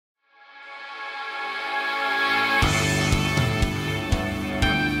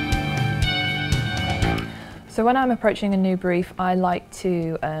So when I'm approaching a new brief, I like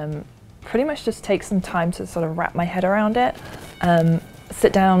to pretty much just take some time to sort of wrap my head around it,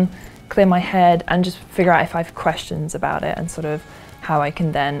 sit down, clear my head, and just figure out if I have questions about it and sort of how I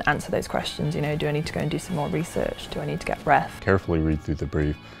can then answer those questions. You know, do I need to go and do some more research? Do I need to get ref? Carefully read through the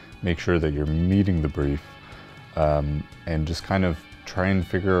brief, make sure that you're meeting the brief, and just kind of try and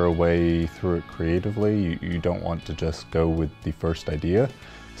figure a way through it creatively. You don't want to just go with the first idea.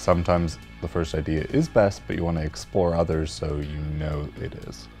 Sometimes the first idea is best, but you want to explore others so you know it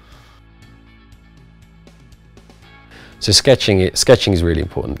is. So sketching is really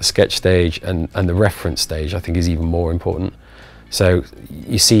important. The sketch stage and the reference stage I think is even more important. So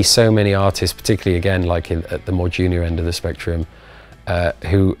you see so many artists, particularly again like at the more junior end of the spectrum,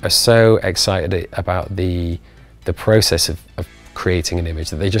 who are so excited about the process of creating an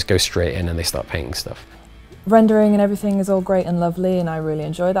image that they just go straight in and they start painting stuff. Rendering and everything is all great and lovely, and I really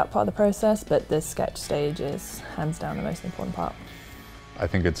enjoy that part of the process, but the sketch stage is hands down the most important part. I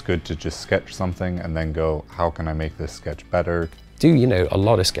think it's good to just sketch something and then go, how can I make this sketch better? Do, you know, a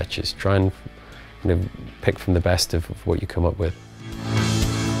lot of sketches. Try and, you know, pick from the best of what you come up with.